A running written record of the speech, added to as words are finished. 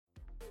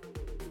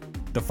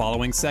The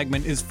following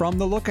segment is from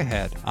The Look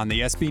Ahead on the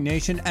SB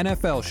Nation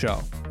NFL Show,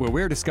 where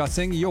we're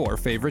discussing your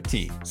favorite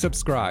team.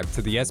 Subscribe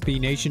to the SB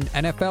Nation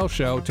NFL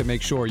Show to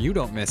make sure you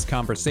don't miss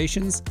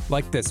conversations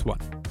like this one.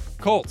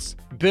 Colts,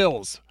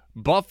 Bills.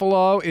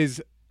 Buffalo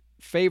is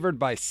favored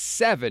by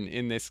 7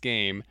 in this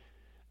game.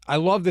 I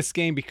love this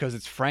game because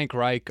it's Frank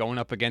Reich going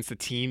up against the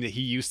team that he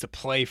used to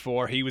play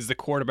for. He was the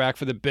quarterback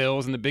for the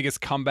Bills and the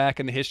biggest comeback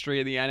in the history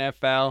of the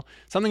NFL.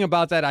 Something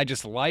about that I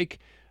just like.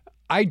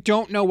 I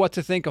don't know what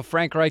to think of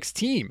Frank Reich's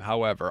team,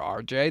 however,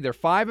 RJ. They're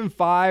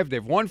 5-5.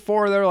 They've won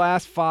 4 of their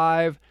last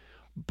 5.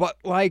 But,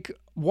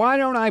 why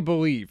don't I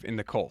believe in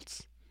the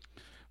Colts?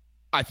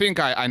 I think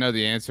I know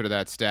the answer to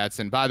that, Stats.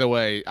 And by the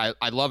way,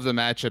 I love the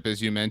matchup,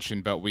 as you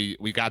mentioned, but we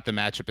got the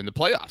matchup in the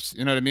playoffs.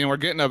 You know what I mean? We're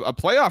getting a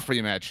playoff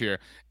rematch here.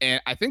 And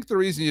I think the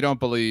reason you don't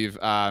believe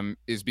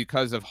is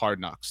because of Hard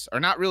Knocks. Or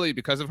not really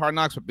because of Hard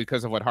Knocks, but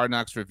because of what Hard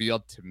Knocks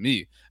revealed to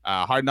me.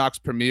 Hard Knocks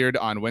premiered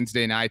on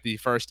Wednesday night, the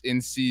first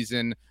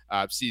in-season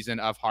season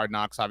of Hard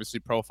Knocks, obviously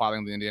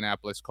profiling the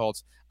Indianapolis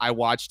Colts. I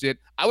watched it.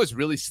 I was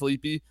really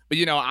sleepy, but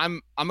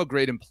I'm a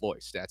great employee,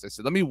 Stats. I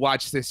said, let me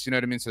watch this, you know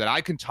what I mean, so that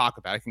I can talk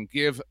about it. I can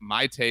give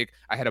my take.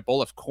 I had a bowl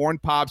of corn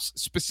pops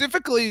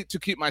specifically to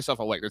keep myself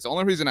awake. That's the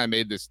only reason I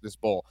made this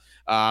bowl.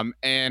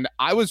 And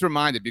I was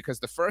reminded because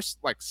the first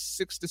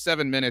 6 to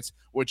 7 minutes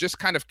were just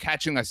kind of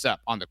catching us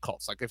up on the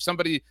Colts. Like if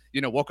somebody,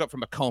 woke up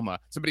from a coma,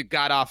 somebody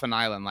got off an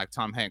island like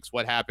Tom Hanks,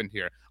 what happened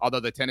here? Although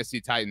the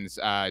Tennessee Titans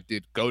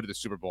did go to the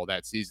Super Bowl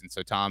that season,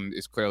 so Tom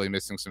is clearly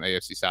missing some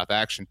AFC South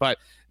action. But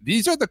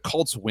these are the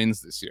Colts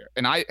wins this year.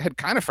 And I had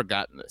kind of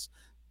forgotten this.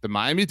 The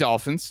Miami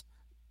Dolphins,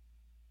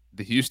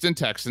 the Houston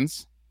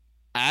Texans,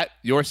 at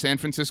your San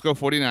Francisco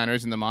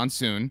 49ers in the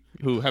monsoon,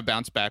 who have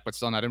bounced back but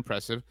still not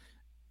impressive,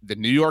 the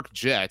New York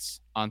Jets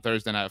on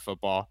Thursday Night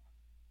Football,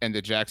 and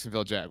the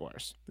Jacksonville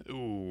Jaguars.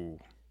 Ooh.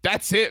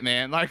 That's it,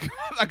 man. Like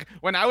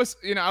when I was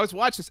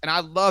watching this, and I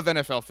love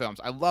NFL films.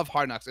 I love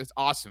Hard Knocks. It's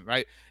awesome,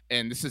 right?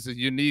 And this is a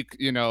unique,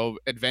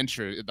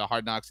 adventure, the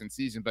Hard Knocks in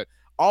season. But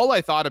all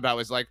I thought about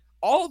was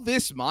all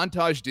this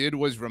montage did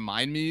was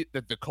remind me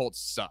that the Colts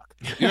suck.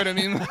 You know what I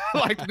mean?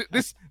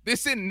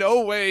 This in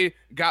no way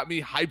got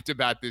me hyped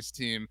about this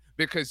team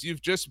because you've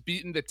just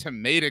beaten the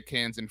tomato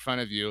cans in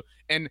front of you.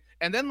 And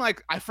then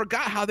I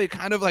forgot how they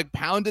kind of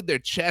pounded their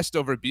chest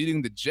over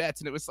beating the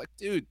Jets. And it was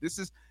dude,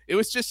 it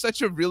was just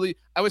such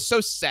I was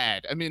so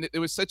sad. I mean, it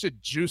was such a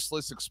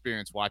juiceless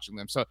experience watching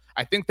them. So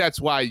I think that's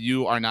why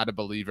you are not a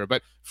believer.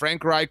 But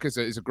Frank Reich is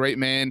a great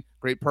man,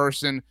 great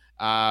person.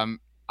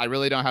 I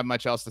really don't have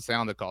much else to say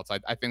on the Colts.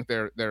 I think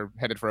they're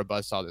headed for a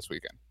buzzsaw this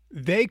weekend.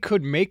 They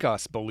could make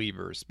us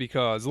believers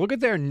because look at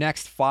their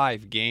next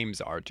 5 games,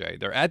 RJ.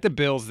 They're at the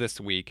Bills this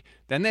week.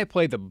 Then they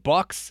play the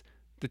Bucks,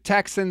 the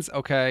Texans,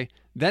 okay,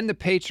 then the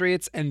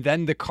Patriots, and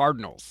then the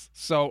Cardinals.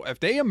 So if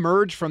they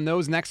emerge from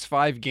those next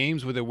 5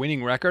 games with a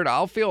winning record,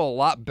 I'll feel a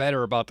lot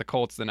better about the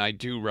Colts than I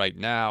do right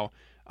now.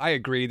 I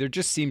agree. There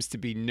just seems to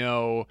be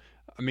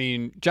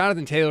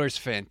Jonathan Taylor's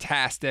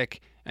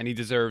fantastic, and he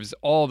deserves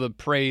all the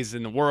praise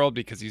in the world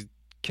because he's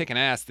kicking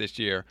ass this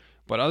year.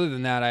 But other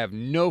than that, I have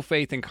no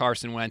faith in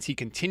Carson Wentz. He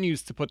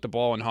continues to put the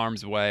ball in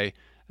harm's way,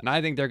 and I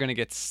think they're going to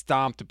get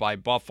stomped by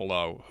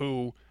Buffalo,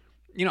 who,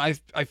 I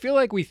feel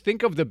like we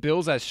think of the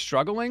Bills as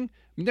struggling.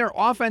 Their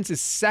offense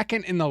is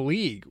second in the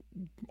league,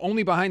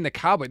 only behind the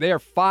Cowboys. They are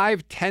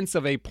 0.5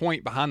 of a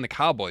point behind the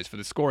Cowboys for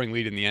the scoring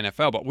lead in the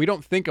NFL, but we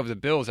don't think of the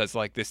Bills as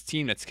this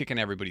team that's kicking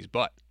everybody's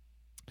butt.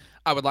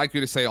 I would like you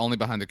to say only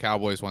behind the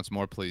Cowboys once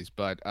more, please.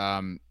 But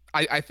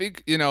I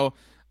think, so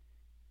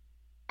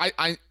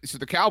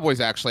the Cowboys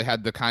actually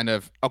had the kind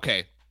of,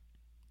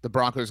 the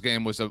Broncos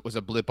game was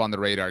a blip on the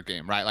radar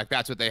game, right?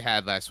 That's what they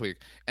had last week.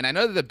 And I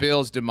know that the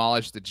Bills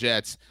demolished the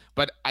Jets,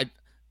 but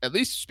at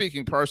least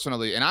speaking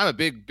personally, and I'm a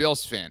big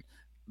Bills fan,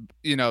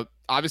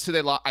 obviously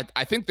they lost.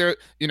 I think they're,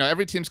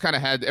 every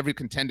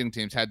contending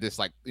team's had this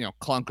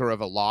clunker of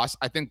a loss.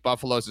 I think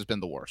Buffalo's has been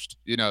the worst.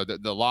 The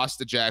loss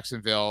to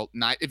Jacksonville,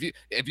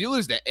 if you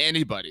lose to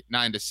anybody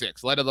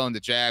 9-6, let alone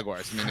the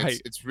Jaguars,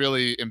 right. It's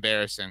really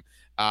embarrassing.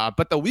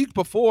 But the week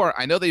before,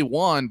 I know they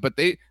won, but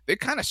they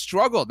kind of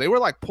struggled. They were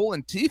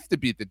pulling teeth to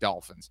beat the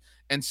Dolphins.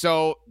 And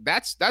so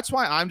that's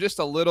why I'm just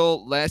a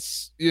little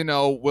less,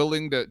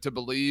 willing to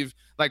believe.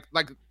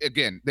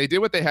 Again, they did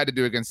what they had to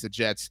do against the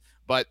Jets,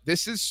 but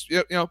this is,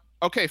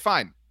 okay,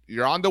 fine.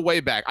 You're on the way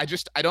back.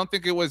 I don't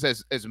think it was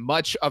as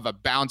much of a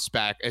bounce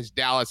back as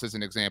Dallas as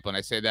an example. And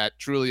I say that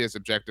truly as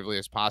objectively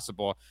as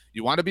possible.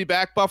 You want to be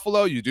back,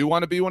 Buffalo? You do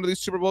want to be one of these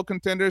Super Bowl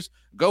contenders?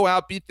 Go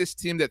out, beat this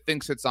team that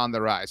thinks it's on the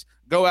rise.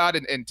 Go out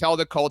and tell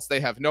the Colts they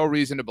have no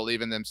reason to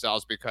believe in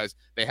themselves because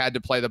they had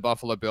to play the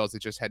Buffalo Bills. They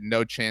just had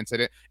no chance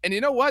at it. And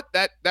you know what?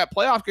 That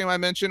playoff game I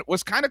mentioned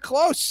was kind of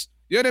close.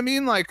 You know what I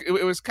mean?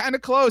 It was kind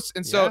of close.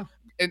 And so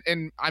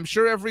and I'm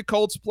sure every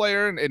Colts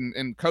player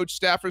and coach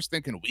staffer's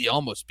thinking, we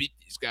almost beat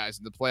these guys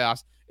in the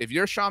playoffs. If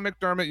you're Sean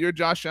McDermott, you're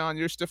Josh Allen,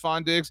 you're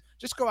Stephon Diggs,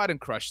 just go out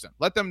and crush them.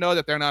 Let them know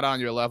that they're not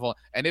on your level.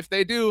 And if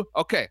they do,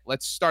 okay,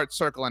 let's start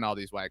circling all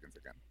these wagons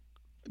again.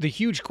 The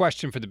huge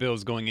question for the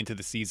Bills going into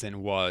the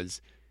season was,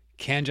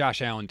 can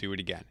Josh Allen do it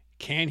again?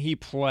 can he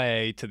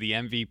play to the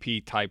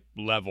MVP type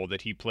level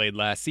that he played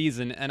last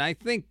season? And I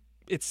think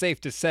it's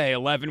safe to say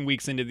 11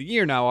 weeks into the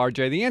year now,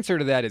 RJ, the answer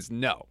to that is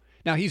no.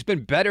 Now, he's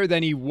been better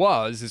than he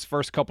was his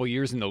first couple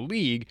years in the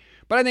league,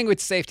 but I think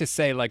it's safe to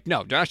say, like,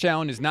 no, Josh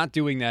Allen is not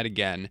doing that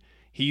again.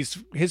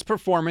 His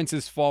performance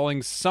is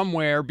falling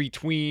somewhere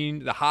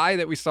between the high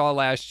that we saw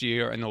last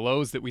year and the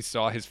lows that we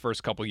saw his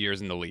first couple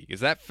years in the league.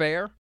 Is that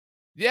fair?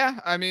 Yeah,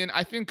 I mean,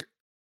 I think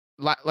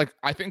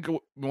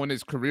when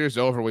his career's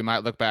over, we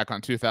might look back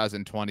on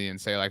 2020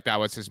 and say like that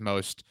was his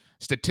most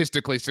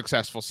statistically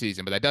successful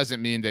season, but that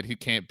doesn't mean that he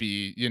can't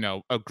be,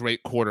 a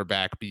great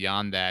quarterback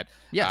beyond that.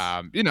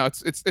 Yes.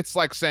 It's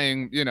like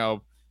saying,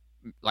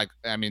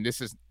 I mean,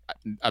 this is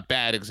a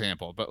bad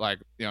example, but like,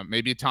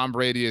 maybe Tom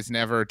Brady is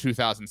never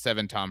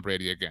 2007 Tom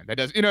Brady again. That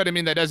does, you know what I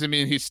mean? That doesn't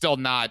mean he's still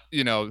not,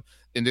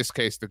 in this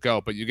case, the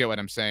GOAT, but you get what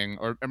I'm saying.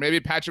 Or maybe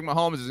Patrick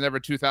Mahomes is never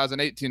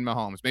 2018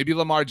 Mahomes. Maybe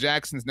Lamar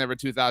Jackson's never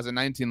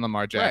 2019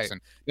 Lamar Jackson.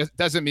 Right. It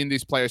doesn't mean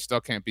these players still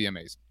can't be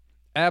amazing.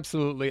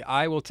 Absolutely.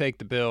 I will take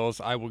the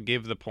Bills. I will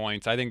give the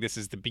points. I think this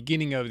is the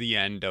beginning of the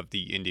end of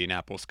the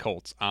Indianapolis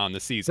Colts on the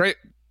season.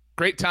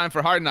 Great time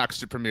for Hard Knocks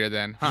to premiere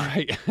then, huh?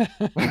 Right.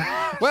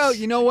 Well,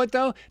 you know what,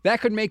 though?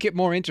 That could make it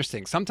more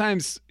interesting.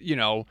 Sometimes,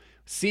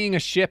 seeing a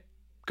ship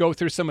go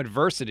through some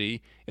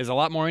adversity is a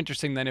lot more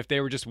interesting than if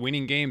they were just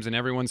winning games and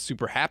everyone's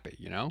super happy,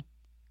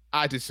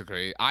 I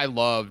disagree. I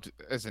loved,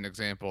 as an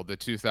example, the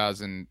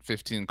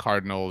 2015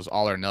 Cardinals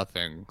all or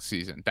nothing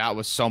season. That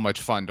was so much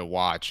fun to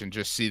watch and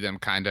just see them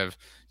kind of,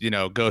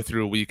 go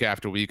through week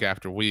after week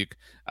after week.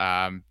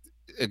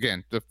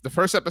 Again, the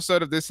first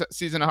episode of this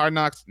season of Hard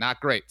Knocks,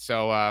 not great.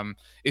 So,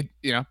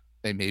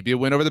 they may be a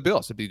win over the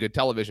Bills. It'd be good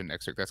television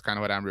next week. That's kind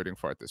of what I'm rooting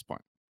for at this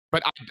point.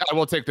 But I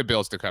will take the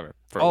Bills to cover.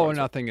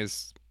 Nothing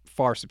is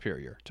far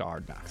superior to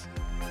Hard Knocks.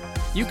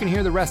 You can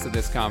hear the rest of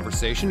this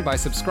conversation by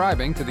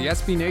subscribing to the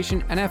SB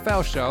Nation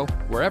NFL show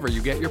wherever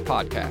you get your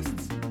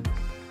podcasts.